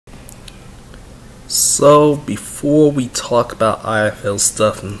So before we talk about IFL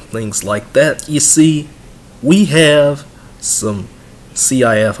stuff and things like that, you see, we have some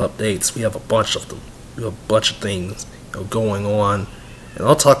CIF updates. We have a bunch of them. We have a bunch of things going on, and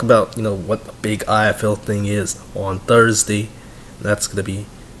I'll talk about what the big IFL thing is on Thursday. And that's gonna be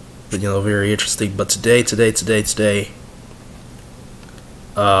very interesting. But today, the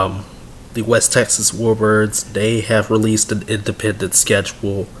West Texas Warbirds, they have released an independent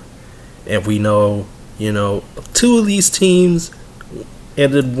schedule, and we know two of these teams,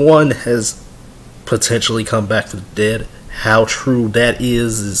 and then one has potentially come back from the dead. How true that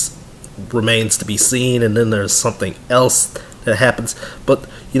is remains to be seen. And then there's something else that happens. But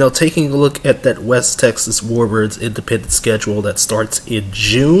taking a look at that West Texas Warbirds independent schedule that starts in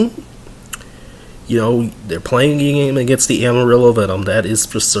June, they're playing a game against the Amarillo Venom, that is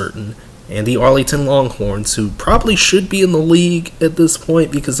for certain, and the Arlington Longhorns, who probably should be in the league at this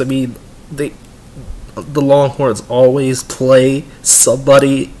point, because the Longhorns always play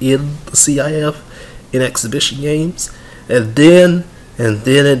somebody in the CIF in exhibition games. And then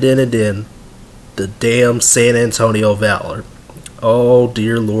the damn San Antonio Valor. Oh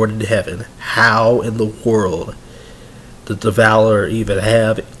dear Lord in heaven, how in the world did the Valor even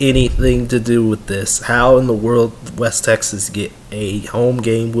have anything to do with this? How in the world did West Texas get a home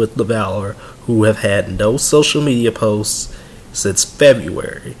game with the Valor, who have had no social media posts since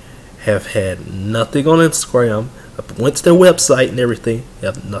February, have had nothing on Instagram? I went to their website and everything,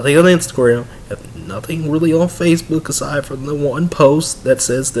 have nothing on Instagram, have nothing really on Facebook aside from the one post that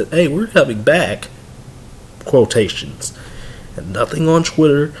says that, hey, we're coming back, quotations, and nothing on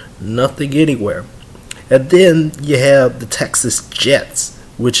Twitter, nothing anywhere. And then you have the Texas Jets,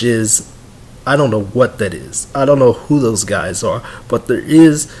 which is, I don't know what that is. I don't know who those guys are, but there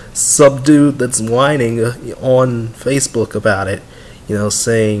is some dude that's whining on Facebook about it,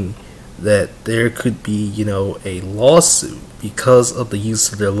 saying that there could be, a lawsuit because of the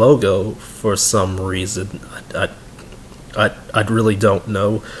use of their logo for some reason. I really don't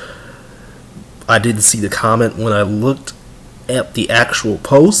know. I didn't see the comment when I looked at the actual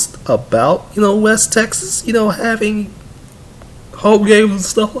post about, West Texas, having home games and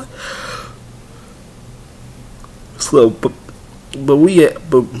stuff like that. So, but the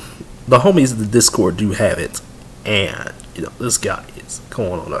homies in the Discord do have it, and this guy is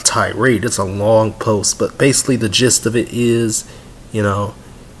going on a tirade. It's a long post, but basically the gist of it is,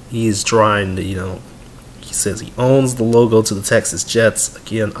 he's trying to, he says he owns the logo to the Texas Jets.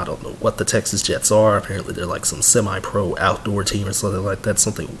 Again, I don't know what the Texas Jets are. Apparently they're like some semi-pro outdoor team or something like that.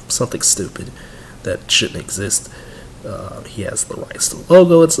 Something stupid that shouldn't exist. He has the rights to the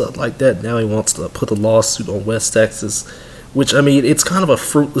logo and stuff like that. Now he wants to put a lawsuit on West Texas, which, it's kind of a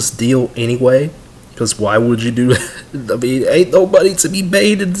fruitless deal anyway. Because why would you do that? Ain't no money to be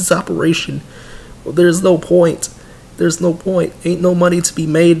made in this operation. Well, there's no point. There's no point. Ain't no money to be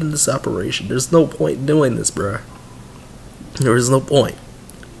made in this operation. There's no point in doing this, bruh. There is no point.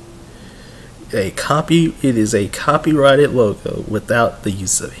 It is a copyrighted logo without the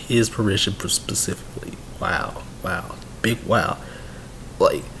use of his permission specifically. Wow. Big wow.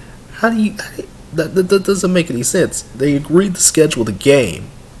 Like, that doesn't make any sense. They agreed to schedule the game,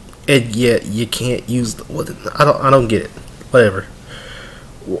 and yet you can't use I don't get it. Whatever.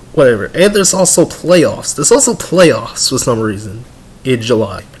 And there's also playoffs. There's also playoffs for some reason in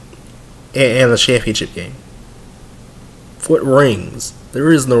July, and a championship game. What rings?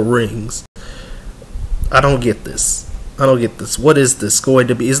 There is no rings. I don't get this. What is this going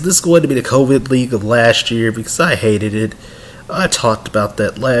to be? Is this going to be the COVID League of last year? Because I hated it. I talked about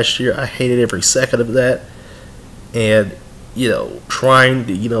that last year. I hated every second of that. And trying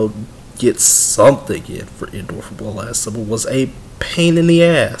to, get something in for indoor football last summer was a pain in the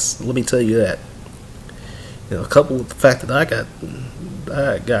ass. Let me tell you that. Coupled with the fact that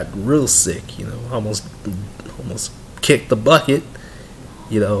I got real sick, almost kicked the bucket,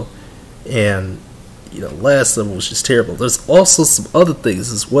 and, last summer was just terrible. There's also some other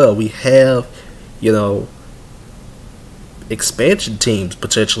things as well. We have, expansion teams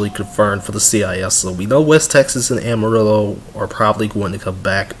potentially confirmed for the CIF. So we know West Texas and Amarillo are probably going to come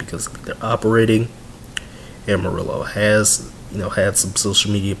back because they're operating. Amarillo has, had some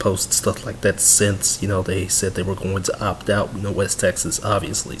social media posts and stuff like that since, they said they were going to opt out. We know West Texas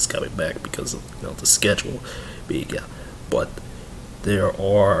obviously is coming back because of, the schedule being out. But there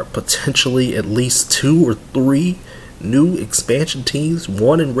are potentially at least 2 or 3 new expansion teams,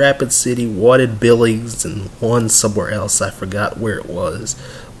 one in Rapid City, one in Billings, and one somewhere else. I forgot where it was,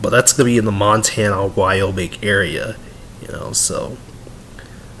 but that's going to be in the Montana, Wyoming area, so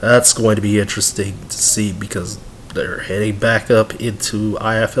that's going to be interesting to see, because they're heading back up into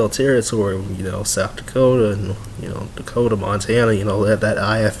IFL territory. South Dakota and Dakota, Montana. That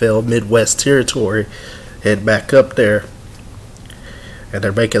IFL Midwest territory. Head back up there, and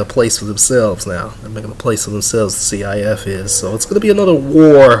they're making a place for themselves now. They're making a place for themselves. The CIF is. So it's going to be another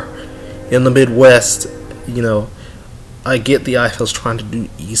war in the Midwest. I get the IFL's trying to do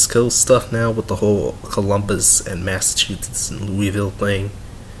East Coast stuff now with the whole Columbus and Massachusetts and Louisville thing,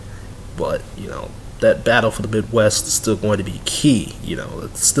 but that battle for the Midwest is still going to be key.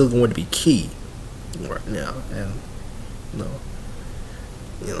 It's still going to be key right now, and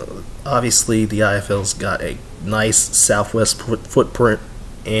obviously the IFL's got a nice Southwest footprint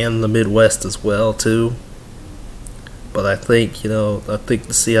and the Midwest as well too. But I think the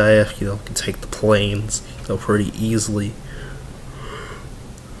CIF can take the plains pretty easily.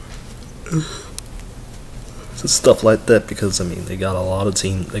 So stuff like that, because they got a lot of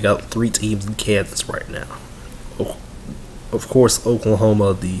teams. They got 3 teams in Kansas right now. Of course,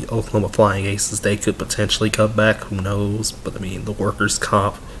 Oklahoma, the Oklahoma Flying Aces, they could potentially come back. Who knows? But the workers'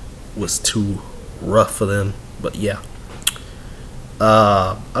 comp was too rough for them. But yeah,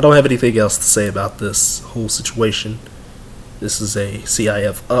 I don't have anything else to say about this whole situation. This is a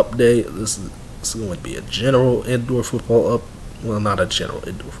CIF update. This is going to be a general indoor football well, not a general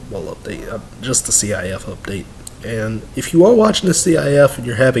indoor football update, just a CIF update. And if you are watching the CIF and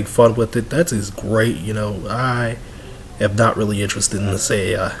you're having fun with it, that is great. I am not really interested in the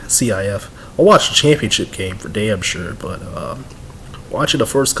CIF. I'll watch the championship game for damn sure, but watching the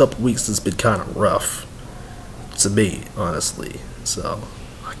first couple weeks has been kind of rough to me, honestly. So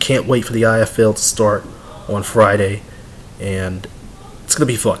I can't wait for the IFL to start on Friday, and it's going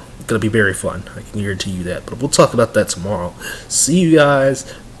to be fun. It's going to be very fun. I can guarantee you that. But we'll talk about that tomorrow. See you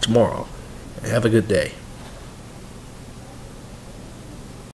guys tomorrow. Have a good day.